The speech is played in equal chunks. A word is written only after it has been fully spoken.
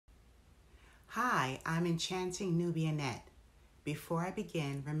Hi, I'm Enchanting Nubianette. Before I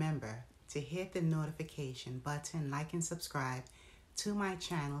begin, remember to hit the notification button, like and subscribe to my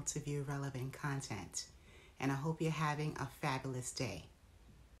channel to view relevant content. And I hope you're having a fabulous day.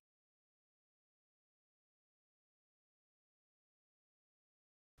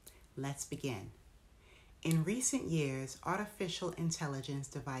 Let's begin. In recent years, artificial intelligence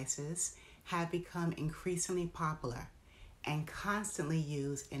devices have become increasingly popular and constantly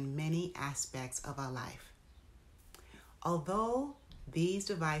used in many aspects of our life. Although these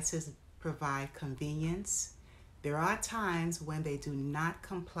devices provide convenience, there are times when they do not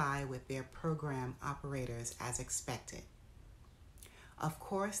comply with their program operators as expected. Of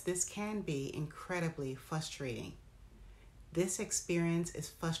course, this can be incredibly frustrating. This experience is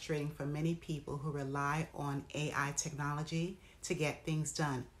frustrating for many people who rely on AI technology to get things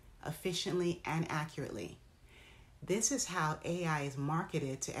done efficiently and accurately. This is how AI is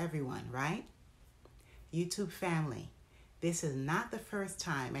marketed to everyone, right? YouTube family, this is not the first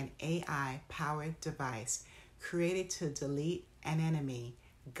time an AI-powered device created to delete an enemy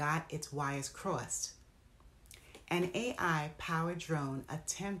got its wires crossed. An AI-powered drone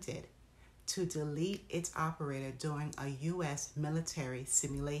attempted to delete its operator during a U.S. military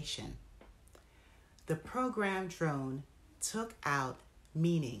simulation. The programmed drone took out,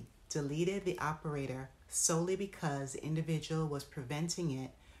 meaning deleted the operator solely because the individual was preventing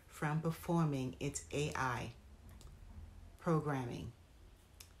it from performing its AI programming,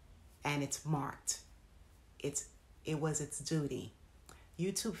 and it's marked. It was its duty.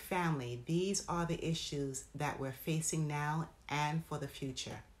 YouTube family, these are the issues that we're facing now and for the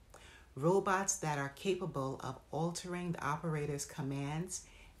future. Robots that are capable of altering the operator's commands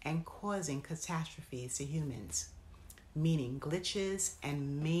and causing catastrophes to humans, meaning glitches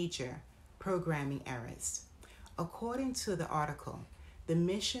and major programming errors. According to the article, the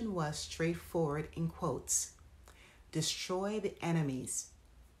mission was straightforward in quotes: destroy the enemy's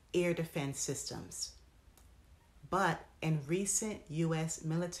air defense systems. But in recent U.S.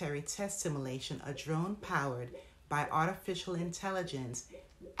 military test simulation, a drone powered by artificial intelligence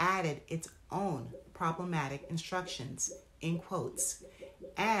added its own problematic instructions, in quotes,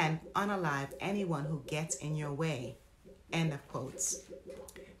 and unalive anyone who gets in your way, end of quotes.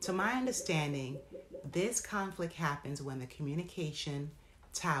 To my understanding, this conflict happens when the communication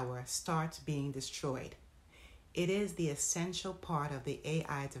tower starts being destroyed. It is the essential part of the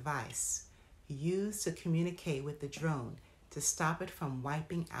AI device used to communicate with the drone to stop it from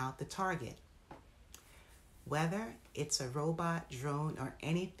wiping out the target. Whether it's a robot, drone, or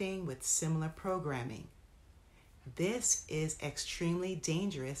anything with similar programming, this is extremely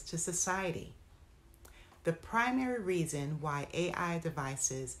dangerous to society. The primary reason why AI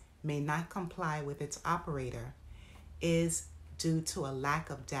devices may not comply with its operator is due to a lack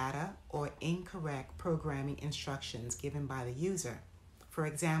of data or incorrect programming instructions given by the user. For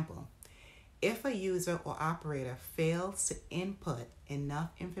example, if a user or operator fails to input enough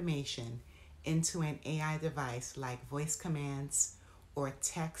information into an AI device like voice commands or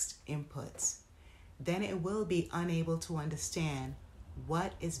text inputs, then it will be unable to understand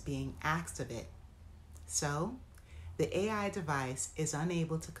what is being asked of it. So, the AI device is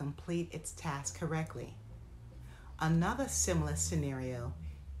unable to complete its task correctly. Another similar scenario,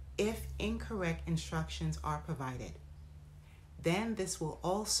 if incorrect instructions are provided, then this will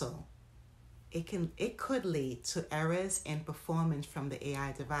also, it could lead to errors in performance from the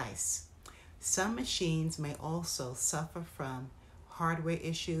AI device. Some machines may also suffer from hardware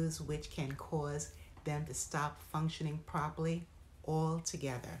issues which can cause them to stop functioning properly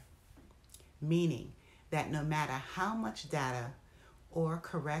altogether, meaning that no matter how much data or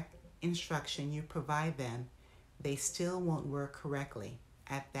correct instruction you provide them, they still won't work correctly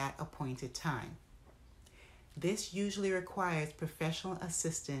at that appointed time. This usually requires professional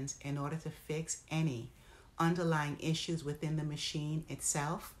assistance in order to fix any underlying issues within the machine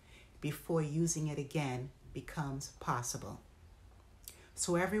itself before using it again becomes possible.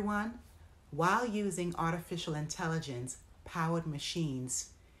 So everyone, while using artificial intelligence powered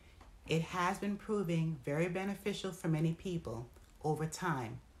machines, it has been proving very beneficial for many people over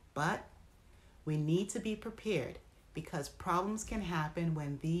time, but we need to be prepared because problems can happen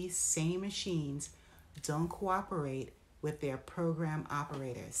when these same machines don't cooperate with their program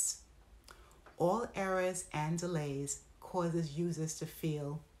operators. All errors and delays causes users to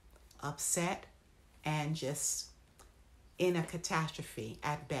feel upset and just in a catastrophe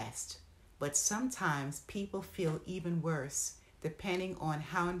at best. But sometimes people feel even worse depending on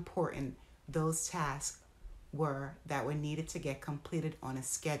how important those tasks were that were needed to get completed on a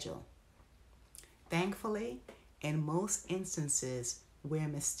schedule. Thankfully, in most instances, where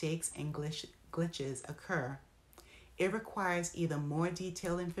mistakes and glitches occur, it requires either more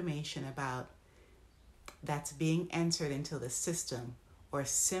detailed information about that's being entered into the system or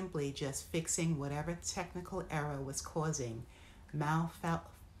simply just fixing whatever technical error was causing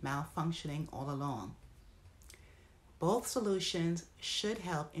malfunctioning all along. Both solutions should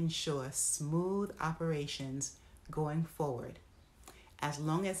help ensure smooth operations going forward, as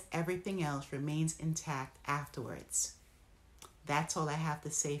long as everything else remains intact afterwards. That's all I have to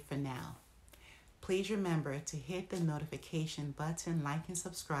say for now. Please remember to hit the notification button, like, and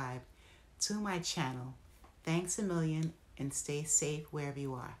subscribe to my channel. Thanks a million, and stay safe wherever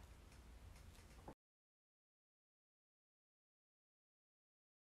you are.